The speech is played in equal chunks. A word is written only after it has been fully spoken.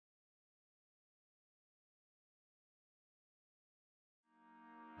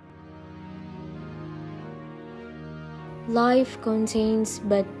Life contains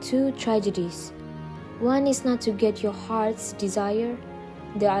but two tragedies. One is not to get your heart's desire,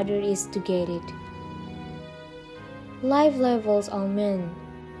 the other is to get it. Life levels all men.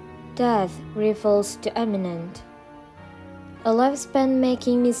 Death reveals the eminent. A life spent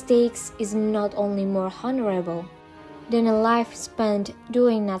making mistakes is not only more honorable than a life spent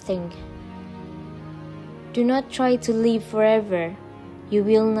doing nothing. Do not try to live forever. You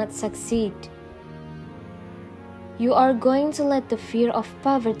will not succeed. You are going to let the fear of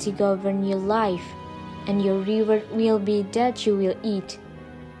poverty govern your life, and your reward will be that you will eat,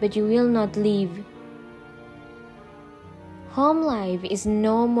 but you will not live. Home life is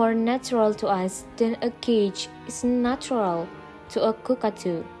no more natural to us than a cage is natural to a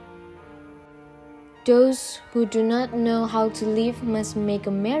cockatoo. Those who do not know how to live must make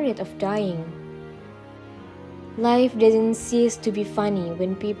a merit of dying. Life doesn't cease to be funny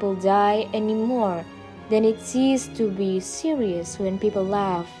when people die anymore than it ceases to be serious when people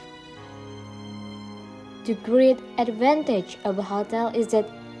laugh. The great advantage of a hotel is that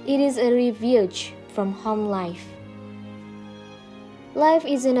it is a refuge from home life. Life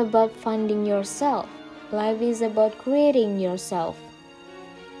isn't about finding yourself. Life is about creating yourself.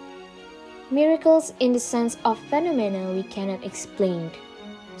 Miracles in the sense of phenomena we cannot explain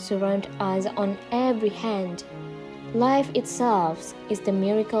surround us on every hand. Life itself is the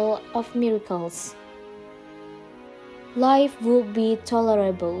miracle of miracles. Life would be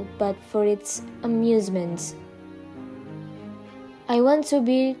tolerable but for its amusements. I want to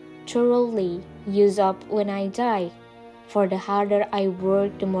be thoroughly used up when I die, for the harder I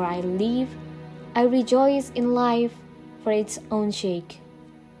work, the more I live. I rejoice in life for its own sake.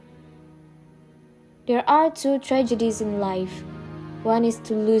 There are two tragedies in life. One is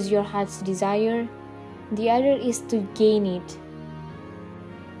to lose your heart's desire, the other is to gain it.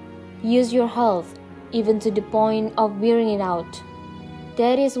 Use your health, even to the point of wearing it out.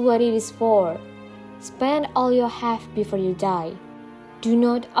 That is what it is for. Spend all you have before you die. Do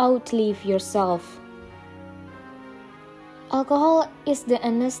not outlive yourself. Alcohol is the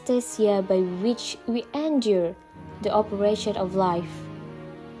anesthesia by which we endure the operation of life.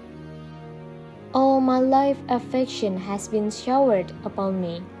 All my life affection has been showered upon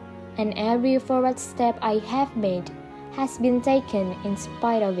me, and every forward step I have made has been taken in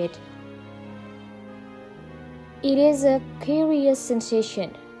spite of it. It is a curious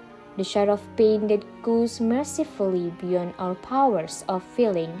sensation, the shout of pain that goes mercifully beyond our powers of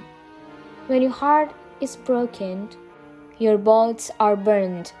feeling. When your heart is broken, your bones are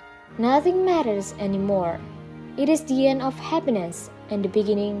burned, nothing matters anymore. It is the end of happiness and the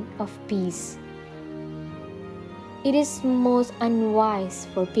beginning of peace. It is most unwise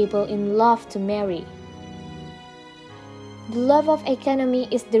for people in love to marry. The love of economy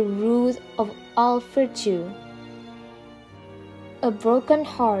is the root of all virtue. A broken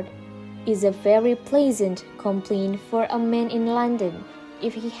heart is a very pleasant complaint for a man in London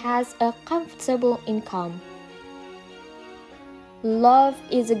if he has a comfortable income. Love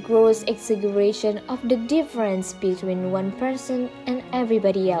is a gross exaggeration of the difference between one person and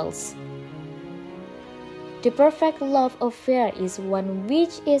everybody else. The perfect love affair is one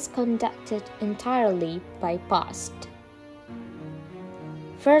which is conducted entirely by past.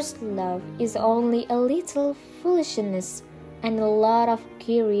 First love is only a little foolishness and a lot of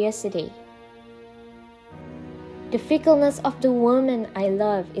curiosity. The fickleness of the woman I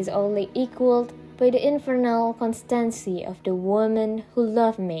love is only equaled by the infernal constancy of the woman who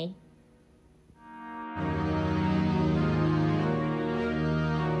loved me.